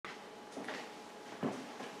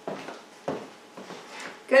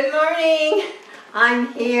Good morning.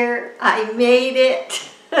 I'm here. I made it.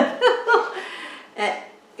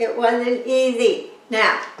 It wasn't easy.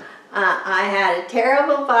 Now, I had a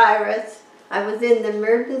terrible virus. I was in the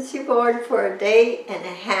emergency ward for a day and a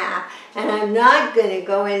half, and I'm not going to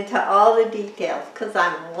go into all the details because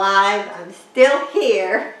I'm alive. I'm still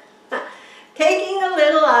here. Taking a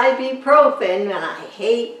little ibuprofen, and I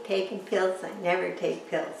hate taking pills. I never take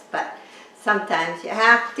pills, but sometimes you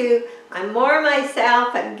have to. I'm more myself.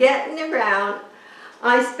 I'm getting around.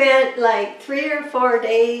 I spent like 3 or 4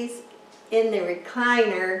 days in the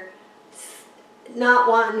recliner, not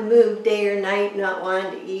wanting to move day or night, not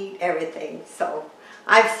wanting to eat, everything. So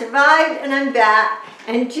I've survived and I'm back.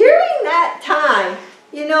 And during that time,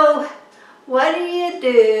 you know, what do you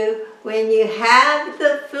do when you have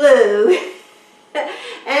the flu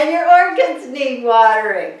and your orchids need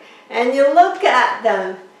watering? And you look at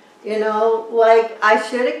them, you know, like I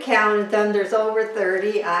should have counted them. There's over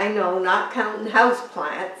 30, I know, not counting house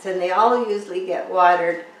plants, and they all usually get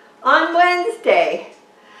watered on Wednesday.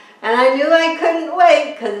 And I knew I couldn't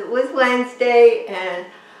wait because it was Wednesday, and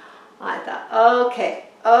I thought, okay,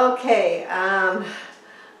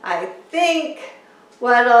 I think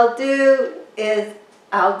what I'll do is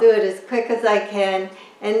I'll do it as quick as I can.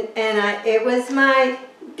 And it was my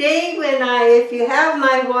day when if you have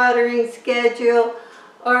my watering schedule,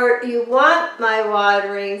 or you want my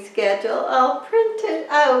watering schedule, I'll print it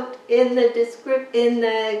out in the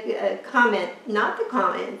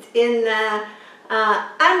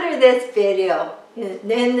under this video,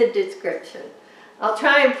 in the description. I'll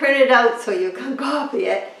try and print it out so you can copy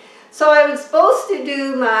it. So I was supposed to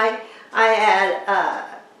do I add a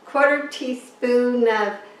 1/4 teaspoon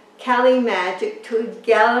of CALiMAGic to a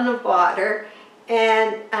gallon of water,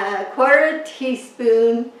 and a 1/4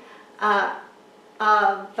 teaspoon of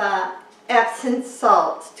Epsom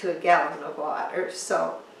salts to a gallon of water.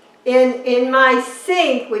 So in my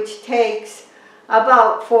sink, which takes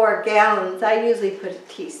about 4 gallons, I usually put a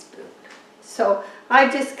teaspoon. So I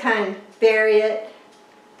just kind of bury it.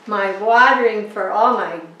 My watering for all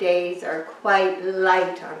my days are quite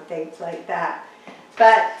light on things like that.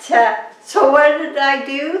 But, so what did I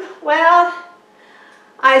do? Well,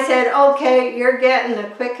 I said, okay, you're getting the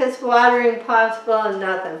quickest watering possible and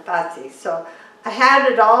nothing fussy. So I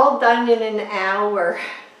had it all done in an hour.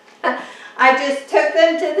 I just took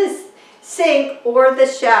them to the sink or the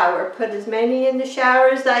shower, put as many in the shower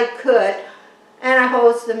as I could, and I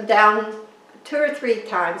hosed them down 2 or 3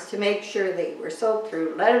 times to make sure they were soaked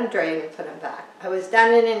through, let them drain and put them back. I was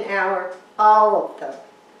done in an hour, all of them.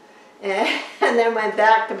 And then went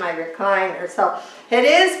back to my recliner. So it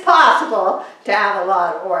is possible to have a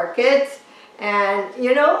lot of orchids. And,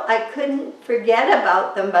 you know, I couldn't forget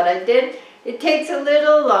about them, but I did. It takes a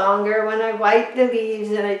little longer when I wipe the leaves,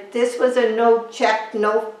 and this was a no check,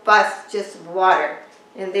 no fuss, just water,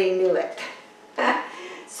 and they knew it.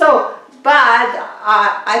 So, but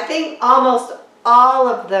I think almost all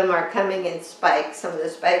of them are coming in spikes. Some of the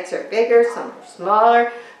spikes are bigger, some are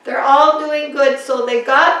smaller. They're all doing good, so they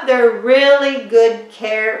got their really good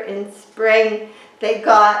care in spring. They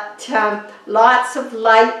got lots of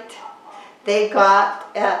light. They got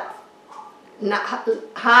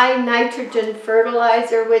high nitrogen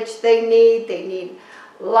fertilizer, which they need. They need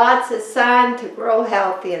lots of sun to grow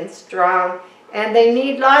healthy and strong. And they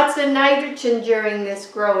need lots of nitrogen during this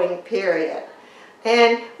growing period.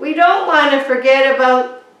 And we don't want to forget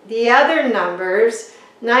about the other numbers,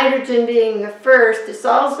 nitrogen being the first. It's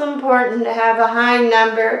also important to have a high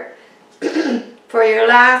number for your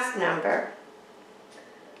last number.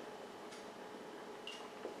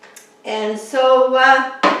 And so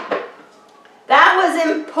that was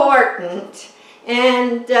important,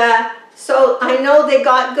 and so I know they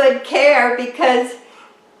got good care because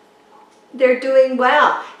they're doing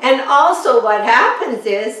well. And also what happens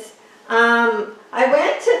is, I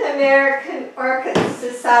went to the American Orchid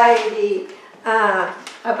Society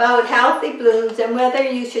about healthy blooms and whether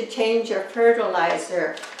you should change your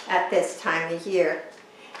fertilizer at this time of year.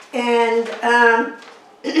 And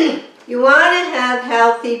you want to have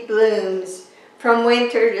healthy blooms from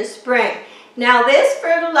winter to spring. Now this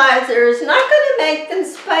fertilizer is not going to make them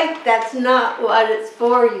spike. That's not what it's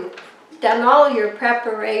for. You've done all your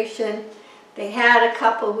preparation. They had a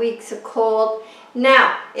couple weeks of cold.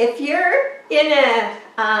 Now, if you're in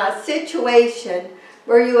a situation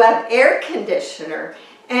where you have air conditioner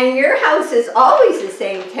and your house is always the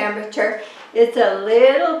same temperature, it's a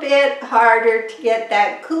little bit harder to get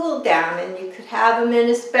that cool down, and you could have them in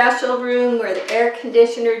a special room where the air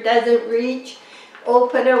conditioner doesn't reach.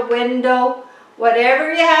 Open a window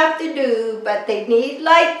whatever you have to do, but they need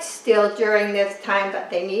light still during this time, but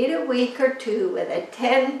they need a week or two with a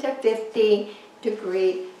 10 to 15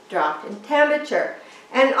 degree drop in temperature.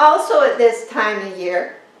 And also at this time of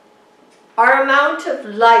year, our amount of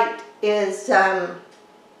light is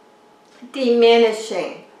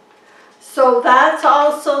diminishing. So that's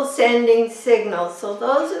also sending signals. So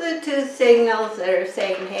those are the two signals that are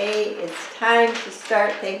saying, hey, it's time to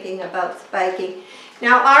start thinking about spiking.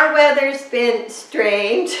 Now our weather's been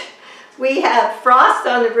strange. We have frost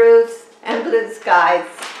on the roofs and blue skies.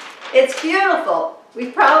 It's beautiful. We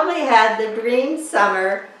probably had the dream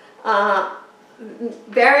summer,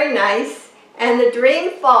 very nice, and the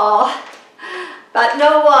dream fall, but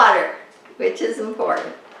no water, which is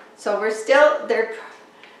important. So we're still, they're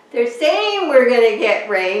saying we're going to get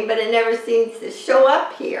rain, but it never seems to show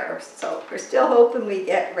up here. So we're still hoping we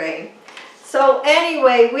get rain. So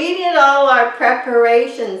anyway, we did all our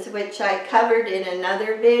preparations, which I covered in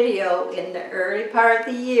another video in the early part of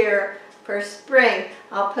the year for spring.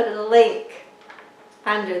 I'll put a link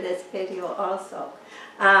under this video also.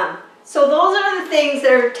 So those are the things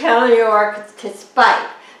that are telling your orchids to spike.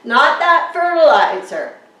 Not that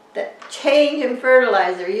fertilizer. The change in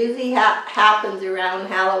fertilizer usually happens around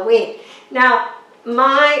Halloween. Now,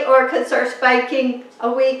 my orchids are spiking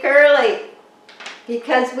a week early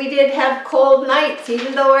because we did have cold nights.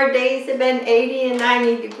 Even though our days have been 80 and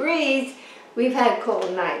 90 degrees, we've had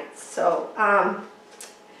cold nights. So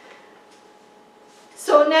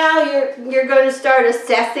now you're going to start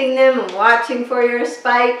assessing them and watching for your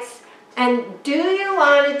spikes. And do you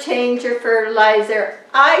want to change your fertilizer?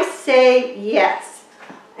 I say yes.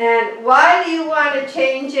 And why do you want to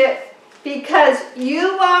change it? Because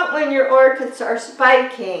you want, when your orchids are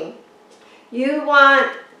spiking, you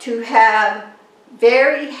want to have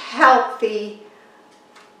very healthy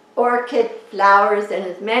orchid flowers and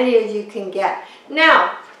as many as you can get.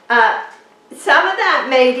 Now, some of that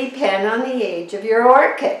may depend on the age of your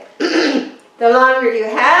orchid. The longer you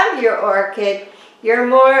have your orchid, you're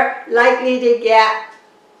more likely to get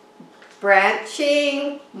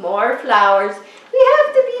branching, more flowers. We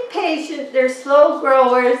have to be patient. They're slow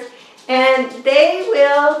growers, and they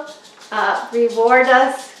will reward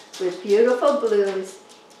us with beautiful blooms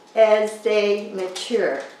as they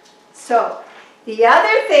mature. So the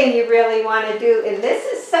other thing you really want to do, and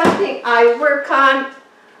this is something I work on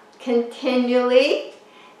continually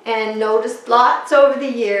and noticed lots over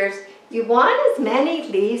the years, you want as many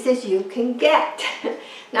leaves as you can get.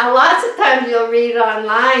 Now lots of times you'll read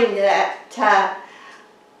online that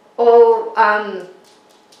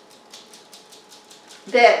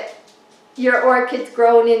that your orchids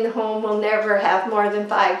grown in the home will never have more than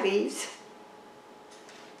 5 leaves.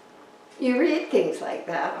 You read things like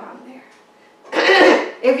that on there.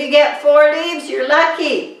 If you get 4 leaves, you're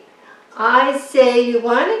lucky. I say you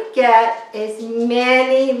want to get as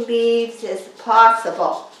many leaves as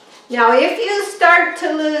possible. Now if you start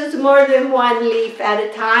to lose more than 1 leaf at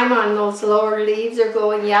a time on those lower leaves are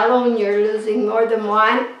going yellow and you're losing more than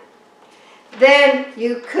 1, then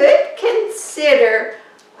you could consider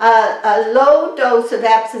a low dose of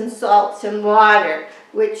Epsom salts and water,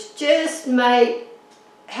 which just might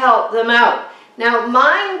help them out. Now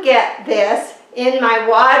mine get this in my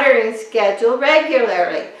watering schedule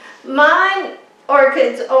regularly. Mine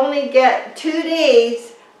orchids only get 2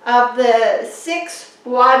 days of the 6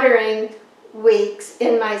 watering weeks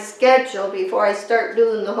in my schedule before I start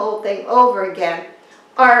doing the whole thing over again,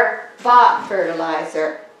 are bought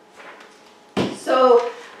fertilizer. So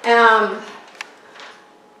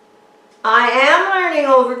I am learning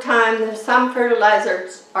over time that some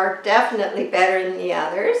fertilizers are definitely better than the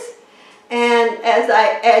others. And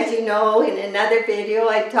as you know, in another video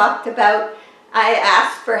I talked about, I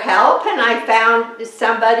asked for help and I found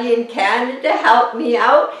somebody in Canada to help me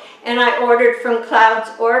out, and I ordered from Clouds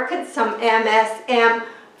Orchids some MSM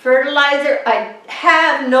fertilizer. I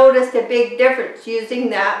have noticed a big difference using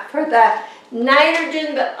that for the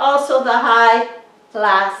nitrogen, but also the high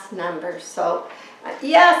blast numbers. So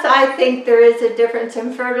yes, I think there is a difference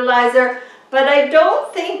in fertilizer, but I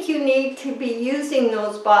don't think you need to be using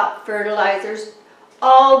those bought fertilizers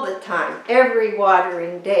all the time, every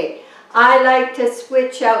watering day. I like to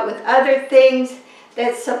switch out with other things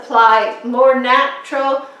that supply more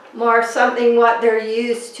natural, more something what they're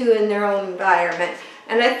used to in their own environment.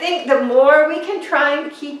 And I think the more we can try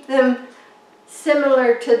and keep them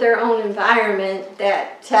similar to their own environment,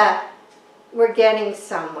 that we're getting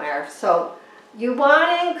somewhere. So you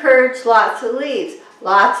want to encourage lots of leaves.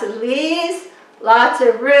 Lots of leaves, lots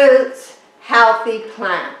of roots, healthy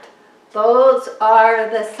plant. Those are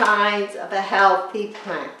the signs of a healthy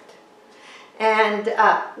plant. And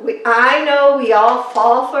I know we all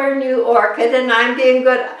fall for a new orchid, and I'm being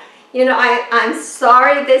good. You know, I'm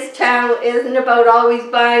sorry this channel isn't about always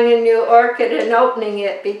buying a new orchid and opening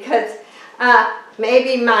it, because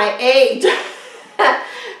maybe my age.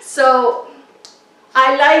 So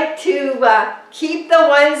I like to keep the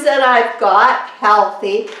ones that I've got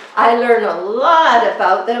healthy. I learn a lot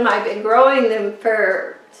about them. I've been growing them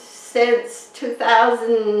since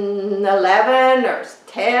 2011 or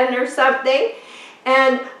 10 or something.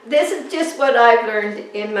 And this is just what I've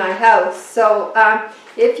learned in my house. So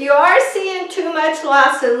if you are seeing too much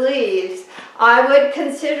loss of leaves, I would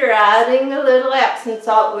consider adding a little Epsom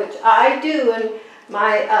salt, which I do, and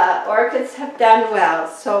my orchids have done well.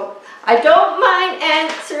 So I don't mind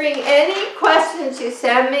answering any questions you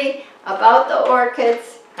send me about the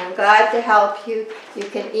orchids. I'm glad to help you. You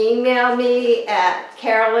can email me at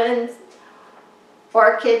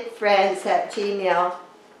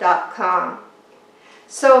carolynorchidfriends@gmail.com.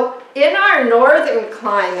 So in our northern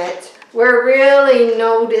climate, we're really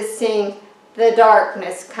noticing the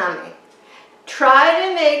darkness coming. Try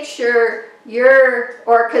to make sure your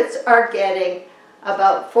orchids are getting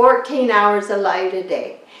about 14 hours of light a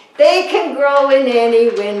day. They can grow in any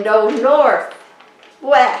window, north,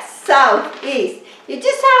 west, south, east. You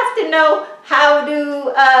just have to know how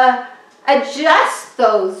to adjust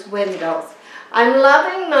those windows. I'm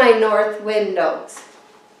loving my north windows.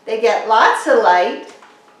 They get lots of light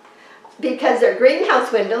because they're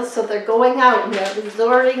greenhouse windows, so they're going out and they're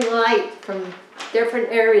absorbing light from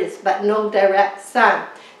different areas, but no direct sun.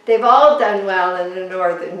 They've all done well in the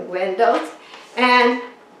northern windows. And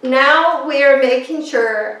now we are making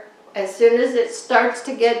sure, as soon as it starts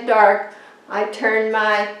to get dark, I turn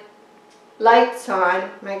my lights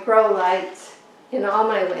on, my grow lights, in all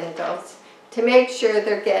my windows to make sure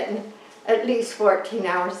they're getting at least 14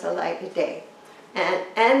 hours of light a day.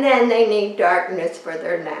 And then they need darkness for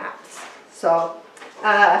their naps. So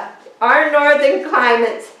our northern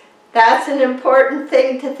climates, that's an important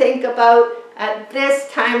thing to think about at this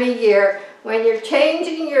time of year when you're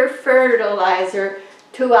changing your fertilizer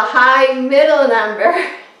to a high middle number.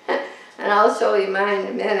 And I'll show you mine in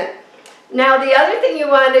a minute. Now the other thing you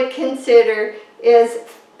want to consider is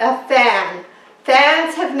a fan.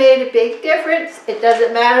 Fans have made a big difference. It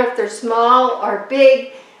doesn't matter if they're small or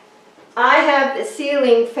big. I have the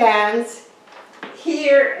ceiling fans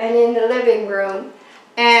here and in the living room,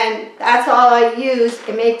 and that's all I use.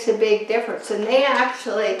 It makes a big difference, and they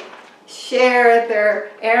actually share their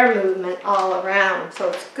air movement all around. So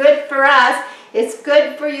it's good for us, it's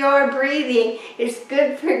good for your breathing, it's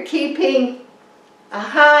good for keeping a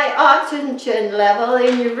high oxygen level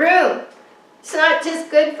in your room. It's not just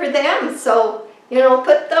good for them, so you know,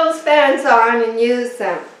 put those fans on and use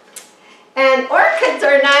them. And orchids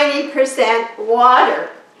are 90% water.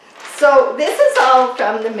 So this is all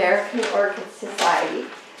from the American Orchid Society.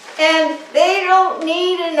 And they don't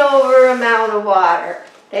need an over amount of water.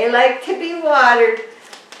 They like to be watered.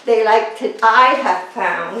 They like to, I have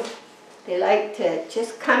found, they like to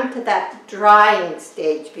just come to that drying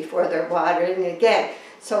stage before they're watering again.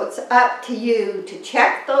 So it's up to you to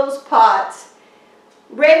check those pots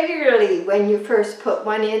regularly when you first put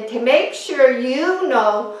one in to make sure you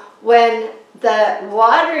know when the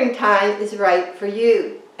watering time is right for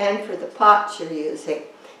you and for the pots you're using.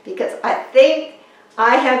 Because I think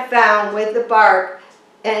I have found with the bark,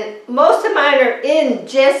 and most of mine are in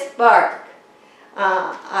just bark.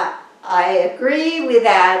 I agree with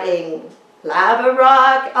adding lava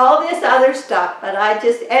rock, all this other stuff, but I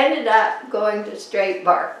just ended up going to straight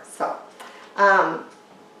bark. So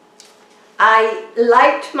I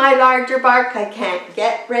liked my larger bark. I can't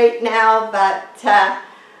get right now, but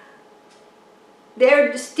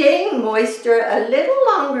they're staying moisture a little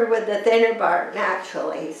longer with the thinner bark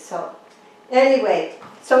naturally. So anyway,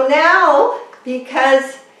 so now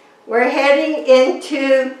because we're heading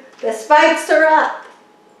into the spikes are up,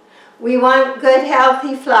 we want good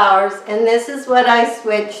healthy flowers, and this is what I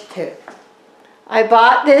switched to. I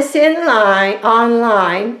bought this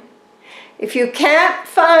online. If you can't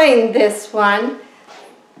find this one,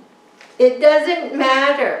 it doesn't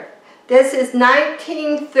matter. This is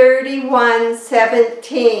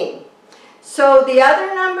 1931-17. So the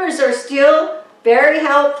other numbers are still very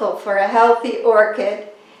helpful for a healthy orchid,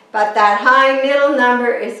 but that high middle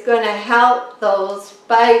number is going to help those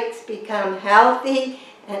spikes become healthy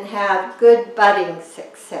and have good budding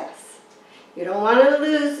success. You don't want to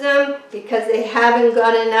lose them because they haven't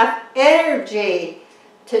got enough energy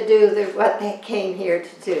to do what they came here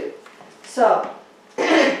to do. So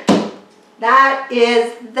that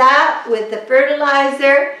is that with the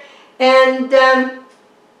fertilizer, and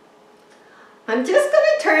I'm just going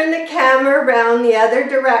to turn the camera around the other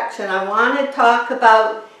direction. I want to talk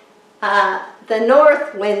about the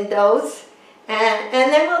north windows, and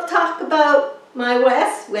then we'll talk about my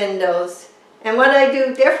west windows and what I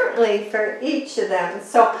do differently for each of them.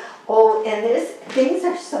 So, oh, and things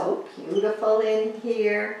are so beautiful in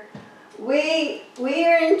here. We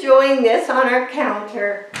are enjoying this on our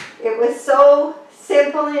counter. It was so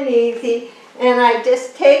simple and easy, and I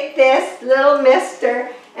just take this little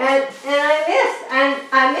mister and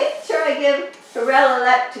I make sure I give Ferrella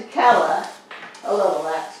Lacticella a little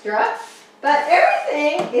extra, but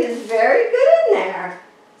everything is very good in there.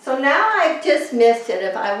 So now I've just missed it.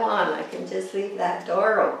 If I want, I can just leave that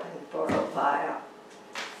door open for a while.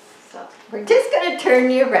 So we're just going to turn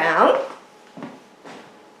you around.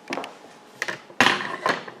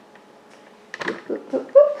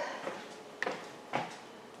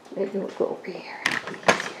 Maybe we'll go over here.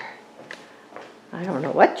 Easier. I don't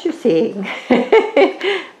know what you're seeing,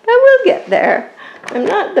 but we'll get there. I'm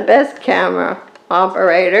not the best camera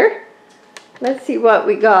operator. Let's see what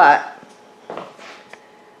we got.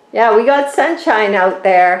 Yeah, we got sunshine out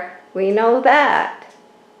there. We know that.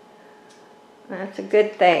 That's a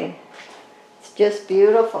good thing. It's just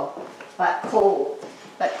beautiful, but cold.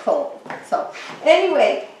 So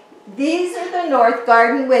anyway, these are the north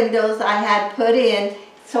garden windows I had put in.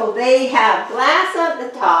 So they have glass on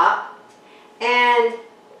the top and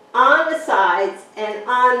on the sides and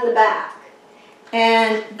on the back.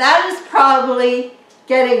 And that is probably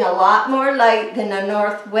getting a lot more light than a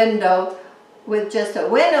north window with just a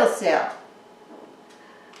windowsill.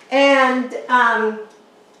 And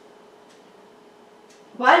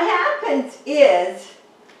what happens is,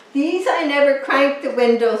 these I never cranked the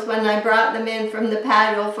windows when I brought them in from the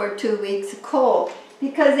patio for 2 weeks of cold,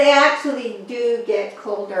 because they actually do get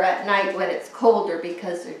colder at night when it's colder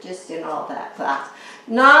because they're just in all that glass.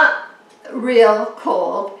 Not real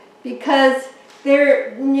cold, because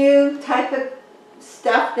they're new type of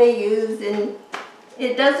stuff they use, and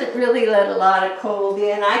it doesn't really let a lot of cold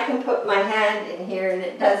in. I can put my hand in here and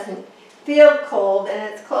it doesn't feel cold, and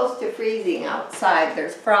it's close to freezing outside.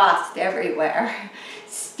 There's frost everywhere,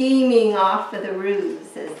 steaming off of the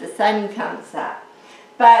roofs as the sun comes up.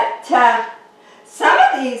 But some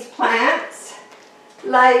of these plants,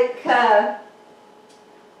 like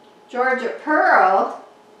Georgia Pearl,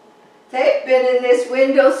 they've been in this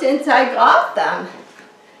window since I got them.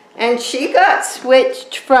 And she got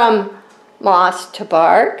switched from moss to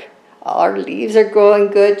bark. All her leaves are growing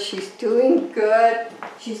good. She's doing good.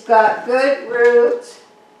 She's got good roots.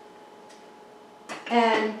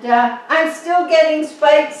 And I'm still getting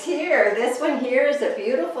spikes here. This one here is a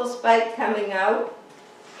beautiful spike coming out.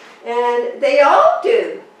 And they all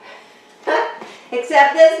do.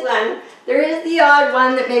 Except this one. There is the odd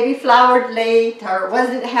one that maybe flowered late or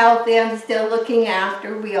wasn't healthy. I'm still looking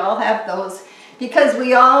after. We all have those. Because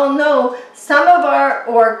we all know some of our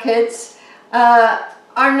orchids are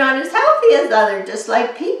not as healthy as others, just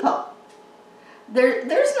like people.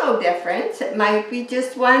 There's no difference. It might be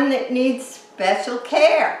just one that needs special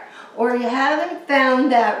care, or you haven't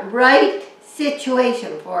found that right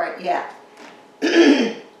situation for it yet.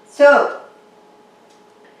 So,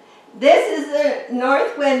 this is the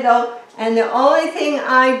north window, and the only thing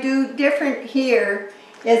I do different here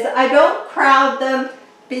is I don't crowd them,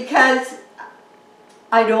 because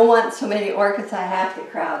I don't want so many orchids I have to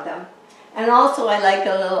crowd them. And also I like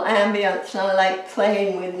a little ambience, and I like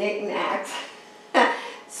playing with knickknacks.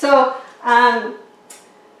 So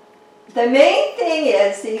the main thing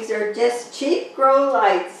is, these are just cheap grow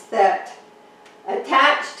lights that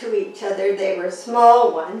attach to each other. They were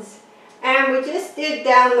small ones. And we just did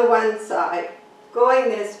down the one side, going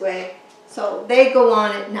this way, so they go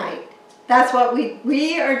on at night. That's what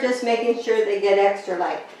we are just making sure they get extra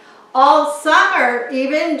light. All summer,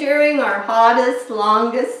 even during our hottest,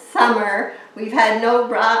 longest summer, we've had no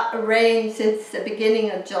rain since the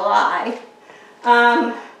beginning of July.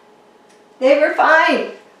 They were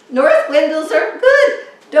fine. North windows are good.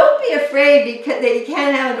 Don't be afraid because you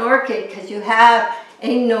can't have an orchid because you have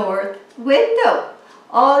a north window.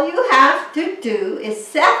 All you have to do is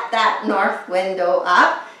set that north window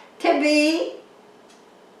up to be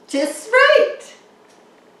just right.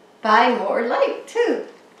 Buy more light too.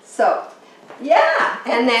 So, yeah,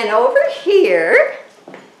 and then over here,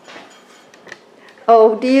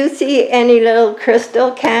 oh, do you see any little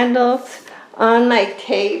crystal candles on my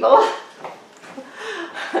table?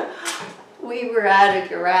 We were at a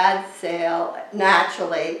garage sale,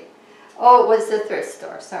 naturally. Oh, it was the thrift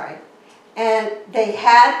store, sorry. And they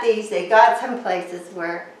had these, they got some places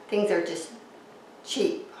where things are just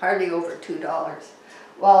cheap, hardly over $2.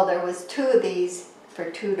 Well, there was 2 of these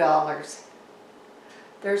for $2.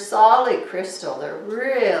 They're solid crystal. They're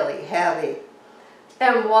really heavy.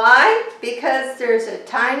 And why? Because there's a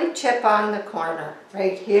tiny chip on the corner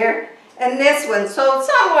right here. And this one. So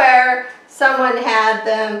somewhere someone had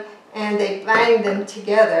them and they banged them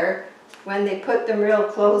together when they put them real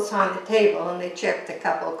close on the table and they chipped a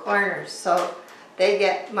couple corners. So they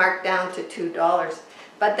get marked down to $2.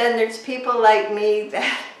 But then there's people like me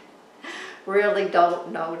that really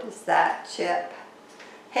don't notice that chip.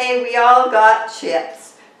 Hey, we all got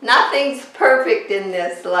chips. Nothing's perfect in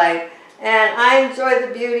this life. And I enjoy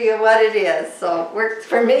the beauty of what it is. So it works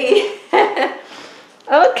for me.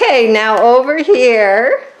 Okay, now over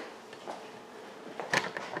here,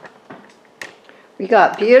 we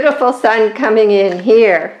got beautiful sun coming in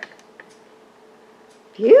here.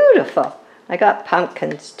 Beautiful. I got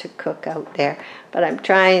pumpkins to cook out there, but I'm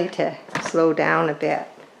trying to slow down a bit.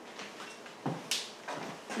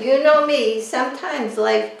 You know me, sometimes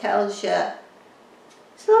life tells you,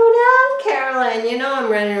 slow down, Caroline. You know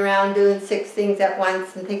I'm running around doing 6 things at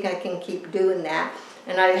once and think I can keep doing that.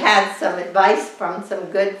 And I've had some advice from some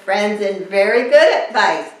good friends and very good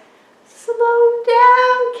advice. Slow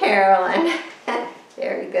down, Caroline.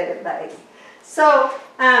 Very good advice. So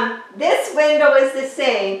this window is the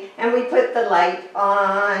same, and we put the light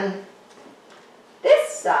on this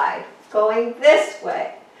side, going this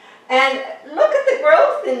way. And look at the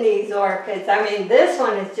growth in these orchids. I mean, this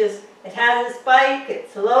one is just, it has a spike,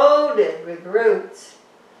 it's loaded with roots.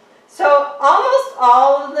 So almost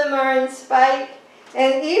all of them are in spike,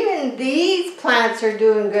 and even these plants are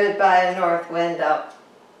doing good by a north window.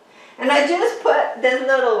 And I just put this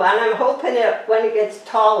little one. I'm hoping it, when it gets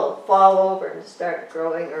tall, it'll fall over and start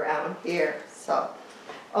growing around here. So,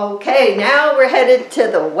 okay, now we're headed to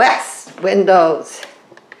the west windows.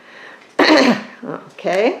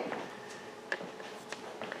 Okay.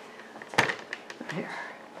 Here.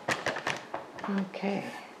 Okay.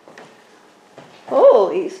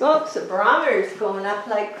 Holy smokes, the barometer's going up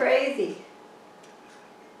like crazy.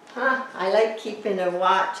 Huh, I like keeping a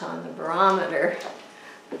watch on the barometer.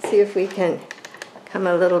 Let's see if we can come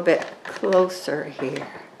a little bit closer here.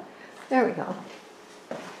 There we go.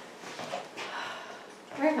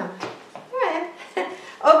 Where am I? There I am.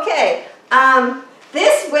 Okay,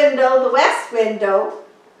 this window, the west window,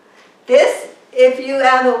 this, if you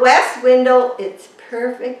have a west window, it's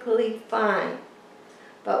perfectly fine.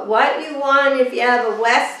 But what you want if you have a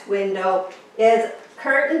west window is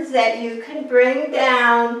curtains that you can bring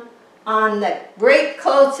down on the right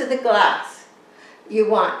close to the glass. You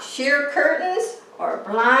want sheer curtains or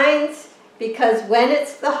blinds, because when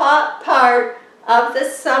it's the hot part of the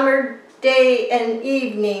summer day and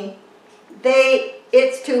evening,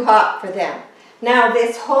 it's too hot for them. Now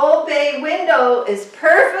this whole bay window is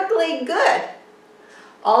perfectly good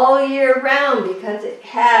all year round because it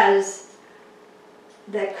has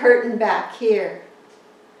the curtain back here.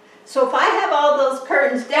 So if I have all those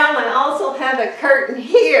curtains down, I also have a curtain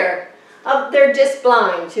here. They're just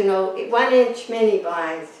blinds, you know, 1-inch mini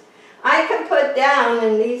blinds. I can put down,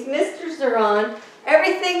 and these misters are on,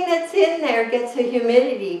 everything that's in there gets a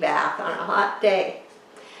humidity bath on a hot day.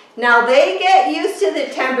 Now they get used to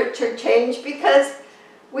the temperature change because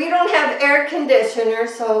we don't have air conditioner,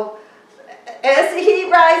 so as the heat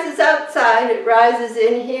rises outside, it rises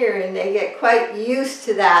in here, and they get quite used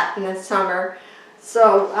to that in the summer.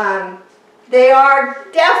 So they are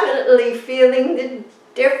definitely feeling the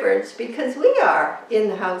difference because we are in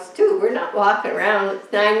the house too. We're not walking around,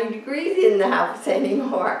 it's 90 degrees in the house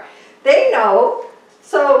anymore. They know.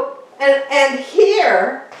 So, and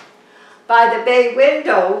here by the bay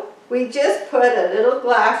window, we just put a little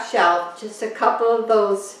glass shelf, just a couple of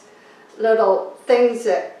those little things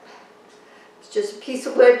that, it's just a piece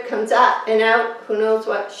of wood comes up and out, who knows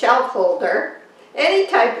what, shelf holder. Any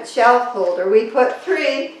type of shelf holder. We put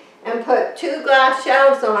 3 and put 2 glass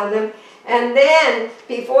shelves on them. And then,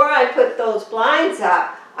 before I put those blinds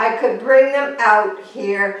up, I could bring them out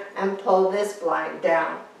here and pull this blind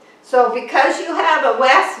down. So because you have a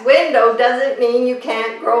west window doesn't mean you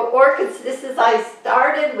can't grow orchids. This is, I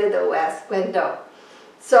started with a west window.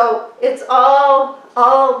 So it's all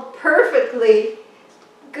perfectly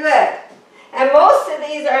good. And most of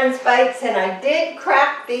these are in spikes, and I did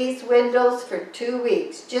crack these windows for 2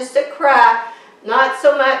 weeks. Just a crack, not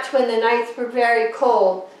so much when the nights were very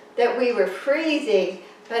cold that we were freezing,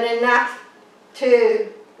 but enough to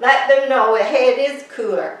let them know, hey, it is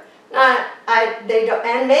cooler. They don't,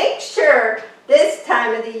 and make sure this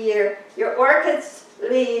time of the year your orchids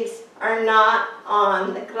leaves are not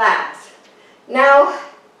on the glass. Now,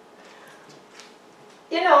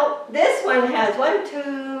 you know, this one has 1,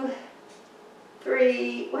 2,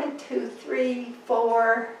 3,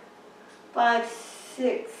 4, 5,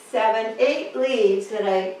 6, 7, 8 leaves that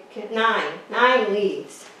nine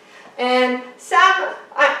leaves. And some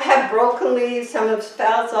have broken leaves, some have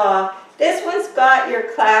fell off. This one's got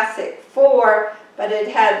your classic 4, but it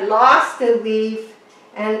had lost a leaf,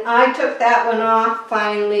 and I took that one off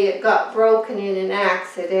finally. It got broken in an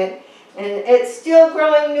accident, and it's still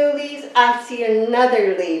growing new leaves. I see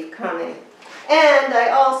another leaf coming, and I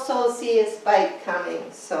also see a spike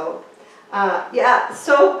coming. So yeah,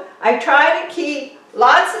 so I try to keep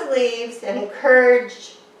lots of leaves and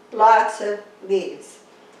encourage lots of leaves.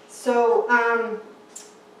 So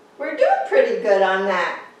we're doing pretty good on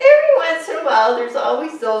that. Every once in a while, there's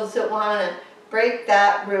always those that want to break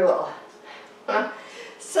that rule.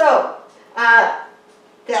 So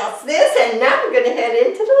that's this, and now we're going to head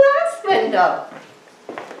into the last window.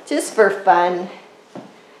 Just for fun.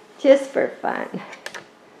 Just for fun.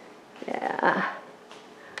 Yeah.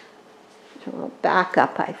 I'll back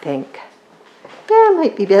up, I think. Yeah, it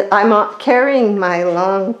might be a bit. I'm carrying my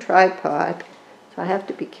long tripod, so I have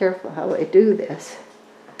to be careful how I do this.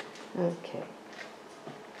 Okay.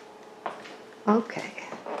 Okay.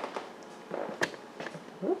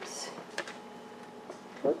 Whoops.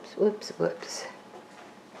 Whoops, whoops, whoops.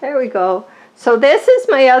 There we go. So this is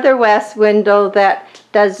my other west window that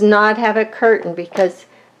does not have a curtain because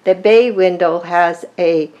the bay window has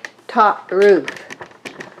a top roof.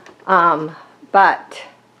 But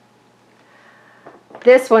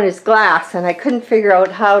this one is glass, and I couldn't figure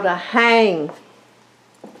out how to hang.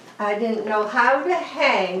 I didn't know how to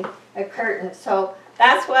hang a curtain, so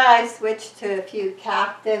that's why I switched to a few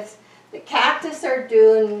cactus. The cactus are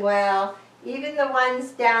doing well. Even the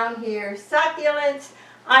ones down here, succulents,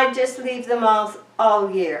 I just leave them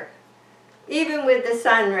all year. Even with the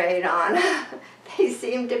sun right on, they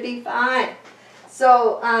seem to be fine.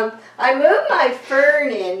 So I moved my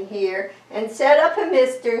fern in here and set up a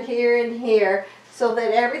mister here and here so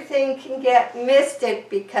that everything can get misted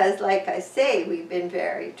because, like I say, we've been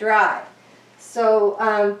very dry.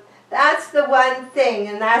 So that's the one thing,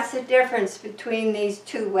 and that's the difference between these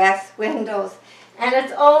two west windows. And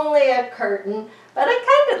it's only a curtain, but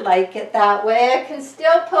I kind of like it that way. I can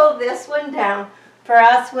still pull this one down for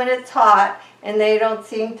us when it's hot, and they don't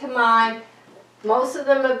seem to mind. Most of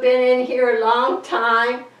them have been in here a long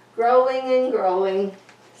time, growing and growing.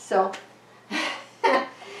 So,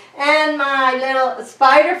 and my little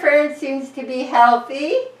spider fern seems to be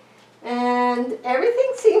healthy, and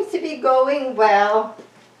everything seems to be going well.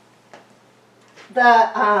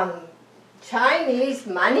 The Chinese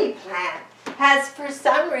money plant has, for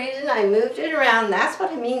some reason, I moved it around. That's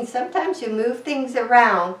what I mean. Sometimes you move things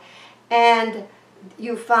around, and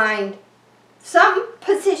you find some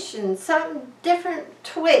position, some different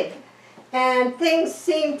twig, and things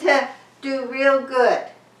seem to do real good.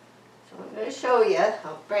 So I'm going to show you.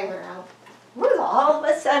 I'll bring her out. Well, all of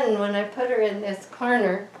a sudden, when I put her in this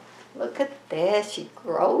corner, look at this. She's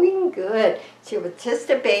growing good. She was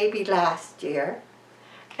just a baby last year,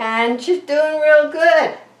 and she's doing real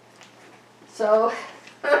good. So,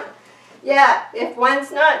 yeah, if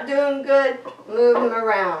one's not doing good, move them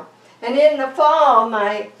around. And in the fall,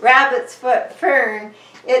 my rabbit's foot fern,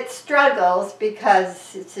 it struggles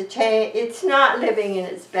because it's not living in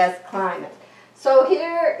its best climate. So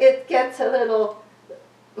here it gets a little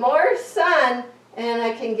more sun, and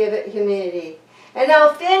I can give it humidity. And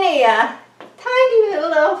Alphinia, tiny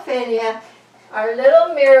little Alphinia, our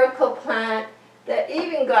little miracle plant that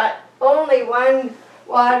even got only one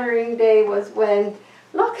watering day was when,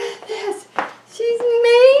 look at this, she's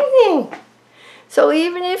amazing. So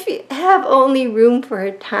even if you have only room for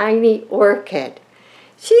a tiny orchid,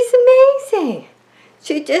 she's amazing.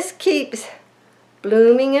 She just keeps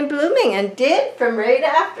blooming and blooming, and did from right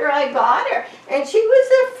after I got her. And she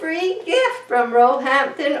was a free gift from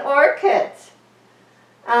Roehampton Orchids.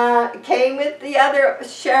 Came with the other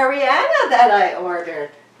Shariana that I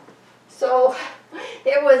ordered. So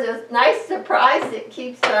it was a nice surprise that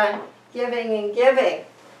keeps on giving and giving.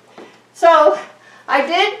 So I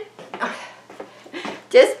did,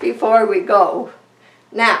 just before we go,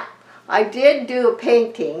 now I did do a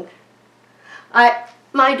painting.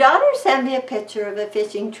 My daughter sent me a picture of a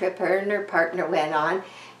fishing trip her and her partner went on,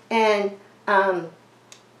 and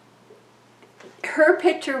her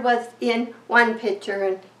picture was in one picture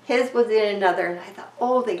and his was in another, and I thought,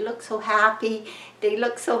 oh, they look so happy, they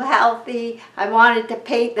look so healthy. I wanted to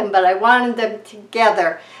paint them, but I wanted them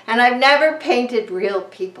together. And I've never painted real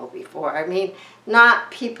people before. I mean,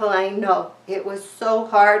 not people I know. It was so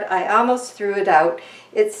hard, I almost threw it out.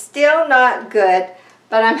 It's still not good,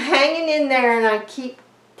 but I'm hanging in there and I keep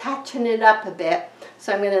touching it up a bit,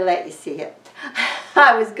 so I'm going to let you see it.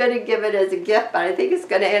 I was going to give it as a gift, but I think it's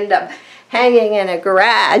going to end up hanging in a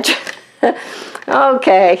garage.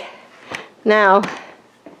 Okay, now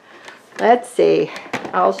let's see.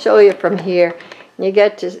 I'll show you from here. You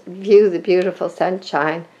get to view the beautiful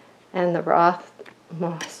sunshine and the raw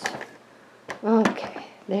moss. Okay,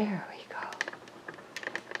 there we go.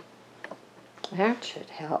 That should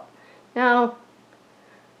help. Now,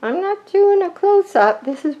 I'm not doing a close-up.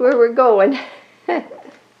 This is where we're going. There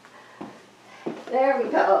we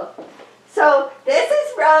go. So this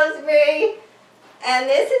is Rosemary, and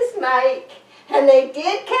this is Mike, and they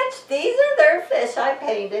did catch, these are their fish I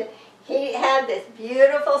painted. He had this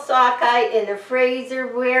beautiful sockeye in the Fraser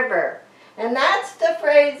River, and that's the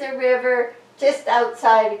Fraser River just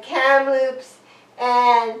outside of Kamloops,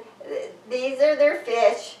 and these are their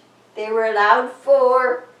fish. They were allowed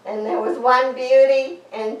 4, and there was one beauty,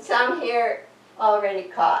 and some here already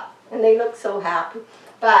caught, and they look so happy.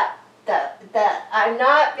 But I'm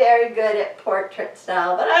not very good at portrait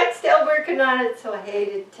style, but I'm still working on it, so I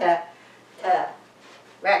hated to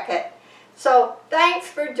wreck it. So thanks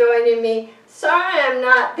for joining me. Sorry I'm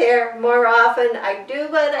not there more often. I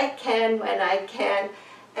do what I can when I can,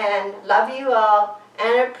 and love you all,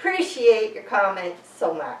 and appreciate your comments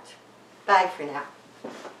so much. Bye for now.